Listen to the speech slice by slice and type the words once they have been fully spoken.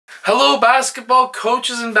Hello basketball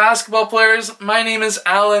coaches and basketball players, my name is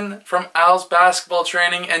Alan from Al's Basketball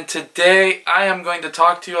Training, and today I am going to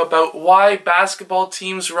talk to you about why basketball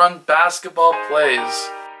teams run basketball plays.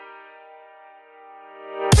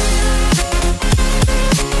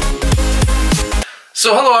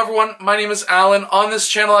 So hello everyone, my name is Alan. On this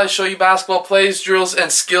channel I show you basketball plays, drills,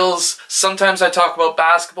 and skills. Sometimes I talk about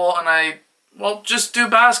basketball and I just do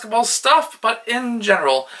basketball stuff, but in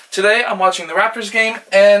general. Today I'm watching the Raptors game,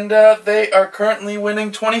 and they are currently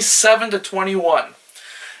winning 27-21.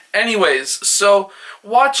 Anyways, so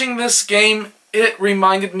watching this game, it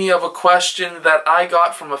reminded me of a question that I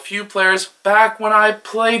got from a few players back when I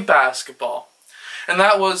played basketball. And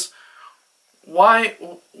that was, why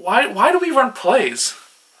do we run plays?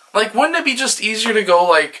 Like, wouldn't it be just easier to go,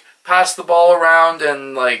 like, pass the ball around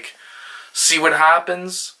and, like, see what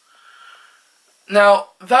happens? Now,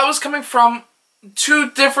 that was coming from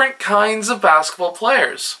two different kinds of basketball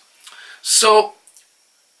players. So,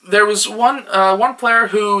 there was one player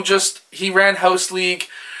who he ran House League.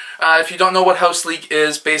 If you don't know what House League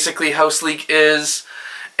is, basically House League is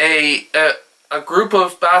a group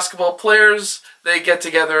of basketball players. They get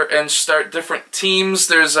together and start different teams.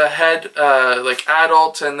 There's a head, like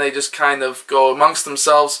adult, and they just kind of go amongst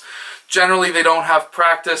themselves. Generally, they don't have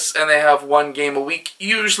practice, and they have one game a week,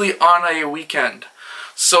 usually on a weekend.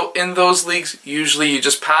 So in those leagues, usually you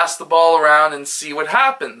just pass the ball around and see what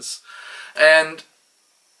happens, and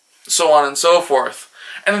so on and so forth.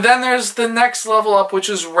 And then there's the next level up, which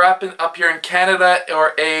is rep up here in Canada,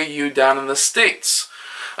 or AAU down in the States.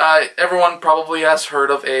 Everyone probably has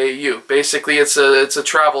heard of AAU. Basically, it's a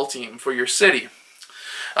travel team for your city.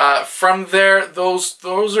 From there, those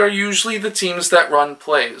are usually the teams that run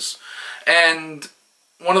plays. And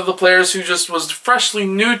one of the players who just was freshly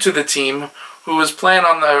new to the team, who was playing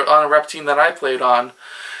on a rep team that I played on,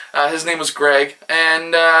 his name was Greg,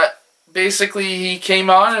 and basically he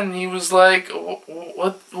came on and he was like,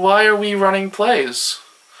 why are we running plays?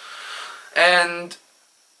 And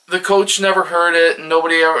the coach never heard it, and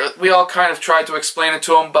we all kind of tried to explain it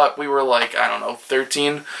to him, but we were like, I don't know,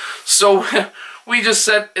 13. So we just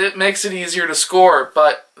said it makes it easier to score.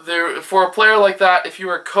 But for a player like that, if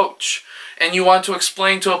you're a coach and you want to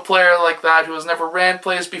explain to a player like that who has never ran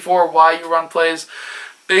plays before why you run plays,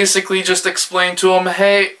 basically just explain to him,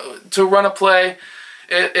 hey, to run a play,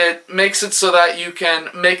 it makes it so that you can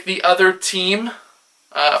make the other team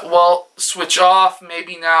switch off.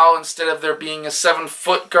 Maybe now, instead of there being a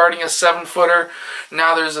 7-foot guarding a 7-footer,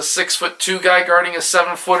 now there's a 6'2" guy guarding a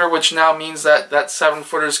 7-footer, which now means that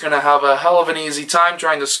 7-footer is going to have a hell of an easy time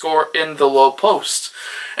trying to score in the low post.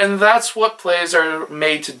 And that's what plays are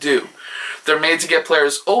made to do. They're made to get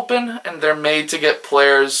players open, and they're made to get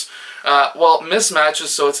players, mismatches,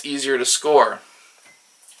 so it's easier to score.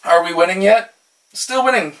 Are we winning yet? Still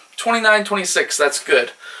winning. 29-26, that's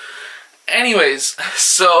good. Anyways,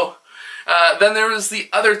 so then there was the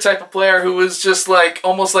other type of player who was just like,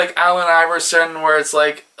 almost like Allen Iverson, where it's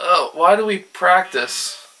like, oh, why do we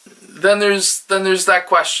practice? Then there's that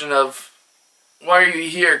question of, why are you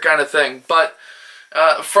here, kind of thing. But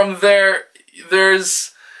from there's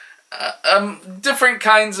different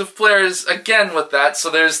kinds of players again with that. So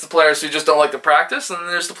there's the players who just don't like to practice, and then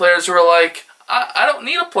there's the players who are like, I don't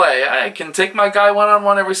need a play. I can take my guy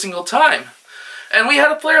one-on-one every single time. And we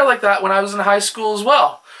had a player like that when I was in high school as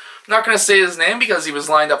well. I'm not going to say his name because he was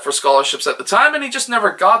lined up for scholarships at the time and he just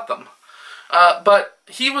never got them. But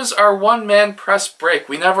he was our one-man press break.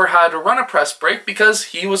 We never had to run a press break because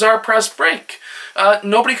he was our press break.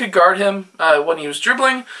 Nobody could guard him when he was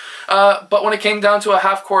dribbling, but when it came down to a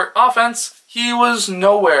half-court offense, he was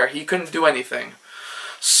nowhere. He couldn't do anything.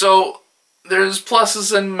 So there's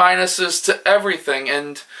pluses and minuses to everything,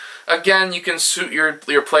 and again, you can suit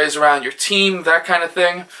your plays around your team, that kind of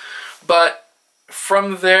thing. But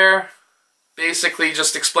from there, basically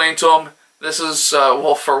just explain to them, this is,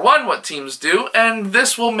 for one, what teams do, and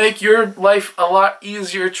this will make your life a lot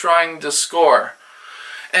easier trying to score.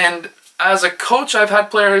 And as a coach, I've had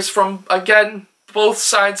players from, again, both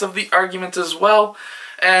sides of the argument as well,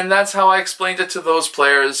 and that's how I explained it to those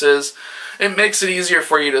players, is it makes it easier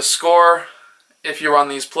for you to score if you run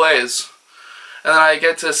these plays. And then I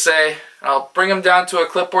get to say, I'll bring them down to a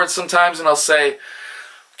clipboard sometimes, and I'll say,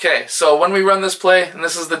 okay, so when we run this play, and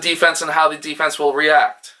this is the defense and how the defense will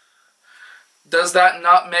react, does that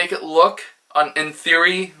not make it look, in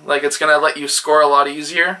theory, like it's going to let you score a lot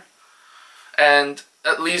easier? And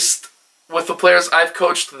at least with the players I've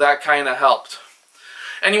coached, that kind of helped.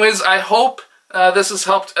 Anyways, I hope this has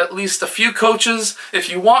helped at least a few coaches. If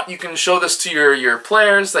you want, you can show this to your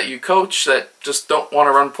players that you coach that just don't want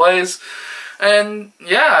to run plays. And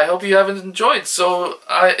yeah, I hope you have enjoyed. So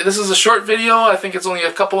this is a short video. I think it's only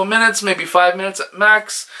a couple of minutes, maybe 5 minutes at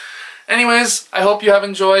max. Anyways, I hope you have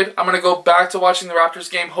enjoyed. I'm going to go back to watching the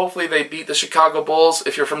Raptors game. Hopefully they beat the Chicago Bulls.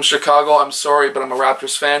 If you're from Chicago, I'm sorry, but I'm a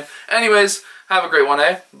Raptors fan. Anyways, have a great one,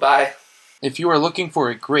 eh? Bye. If you are looking for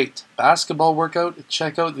a great basketball workout,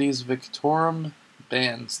 check out these Victorem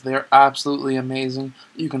bands. They're absolutely amazing.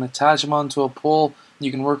 You can attach them onto a pole.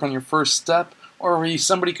 You can work on your first step, or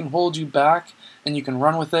somebody can hold you back and you can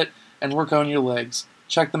run with it and work on your legs.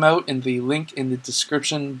 Check them out in the link in the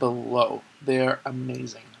description below. They're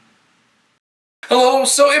amazing. Hello,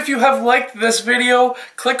 so if you have liked this video,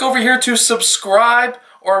 click over here to subscribe,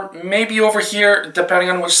 or maybe over here, depending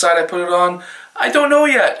on which side I put it on. I don't know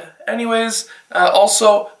yet. Anyways,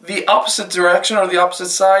 also the opposite direction or the opposite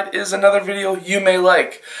side is another video you may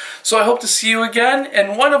like. So I hope to see you again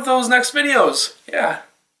in one of those next videos. Yeah.